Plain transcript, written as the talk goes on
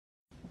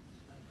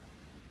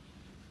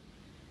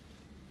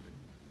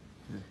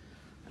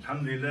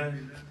Alhamdulillah,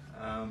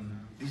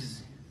 this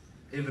is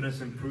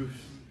evidence and proof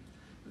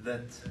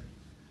that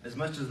as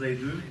much as they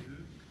do,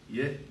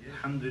 yet,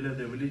 alhamdulillah,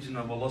 the religion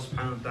of Allah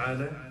subhanahu wa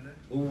ta'ala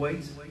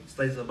always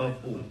stays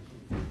above all.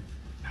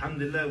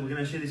 Alhamdulillah, we're going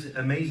to share this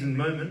amazing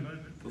moment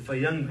with a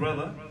young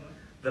brother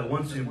that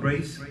wants to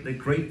embrace the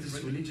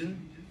greatest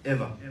religion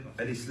ever,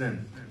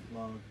 Al-Islam.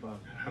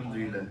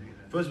 Alhamdulillah.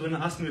 First, we're going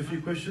to ask him a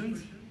few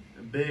questions.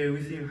 Bear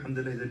with him,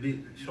 alhamdulillah, he's a bit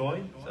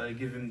shy, so I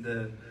give him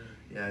the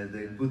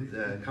good,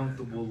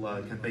 comfortable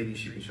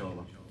companionship,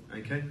 inshallah.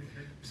 Okay?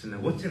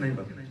 Bismillah. What's your name,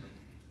 brother?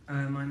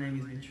 My name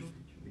is Mitchell.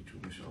 Mitchell,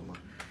 mashallah.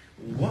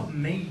 What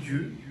made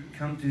you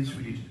come to this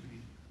religion?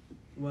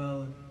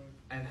 Well,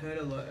 I've heard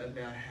a lot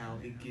about how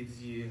it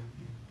gives you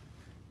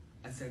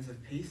a sense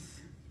of peace,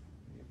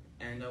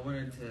 and I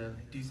wanted to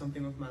do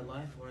something with my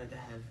life. I wanted to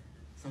have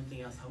something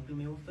else helping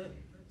me with it,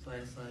 so I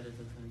decided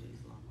to turn to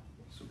Islam.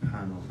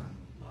 Subhanallah.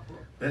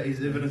 That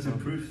is evidence and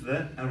proof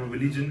that our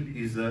religion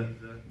is the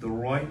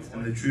right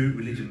and the true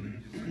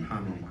religion.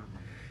 Subhanallah.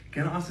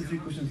 Can I ask a few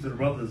questions to the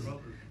brothers?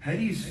 How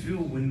do you feel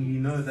when you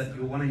know that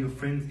one of your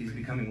friends is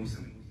becoming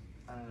Muslim?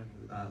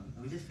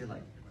 We just feel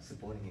like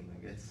supporting him, I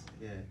guess.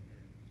 Yeah.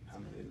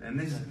 And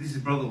this is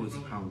brotherhood,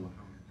 subhanAllah.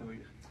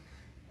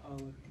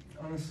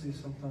 Honestly,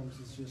 sometimes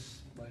it's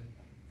just like,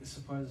 it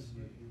surprises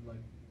you, it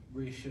like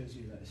reassures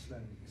you that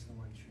Islam is the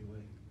one true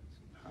way.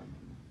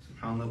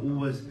 SubhanAllah,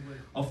 always,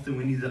 often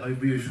we need that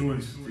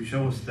reassurance to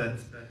show us that,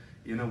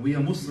 you know, we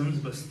are Muslims,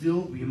 but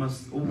still we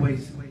must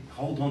always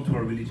hold on to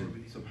our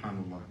religion,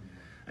 subhanAllah.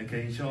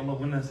 Okay, inshallah,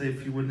 when I say a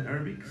few words in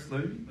Arabic,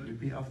 slowly,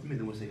 repeat after me,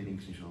 then we'll say it in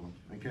English, inshallah.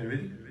 Okay,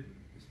 ready?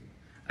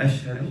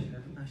 Ashhadu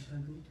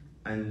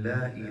an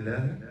la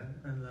ilaha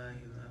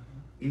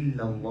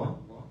illa Allah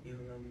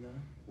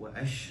wa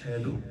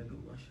ashhadu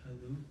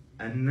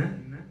anna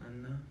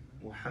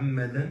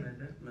Muhammadan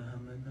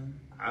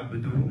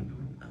abduhu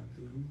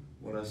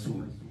wa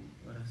rasuluh.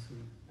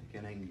 Okay,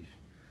 in English.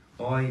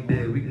 I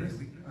bear witness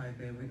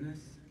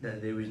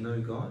that there is no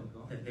God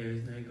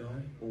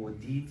or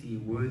deity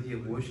worthy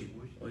of worship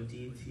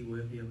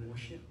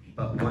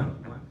but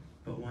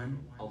one,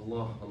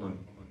 Allah alone.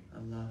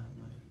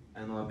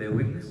 And I bear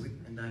witness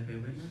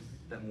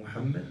that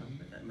Muhammad,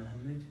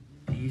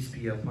 peace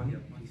be upon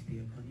him,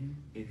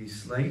 is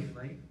his slave,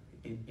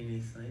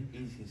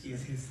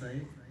 is his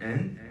slave,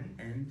 and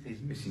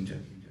his messenger.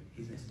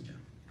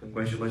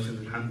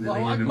 Congratulations,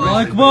 alhamdulillah.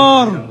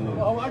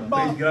 Allahu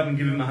Akbar! Please get up and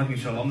give him a hug,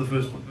 inshallah. I'm the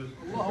first one.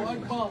 Allahu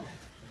Akbar!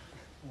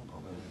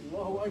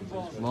 Allahu Akbar!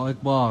 Allahu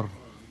Akbar.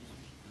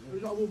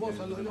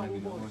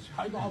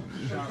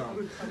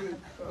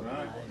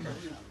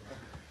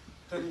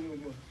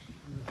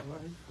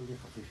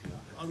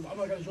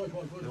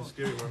 That's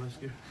scary, bro. That's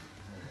scary.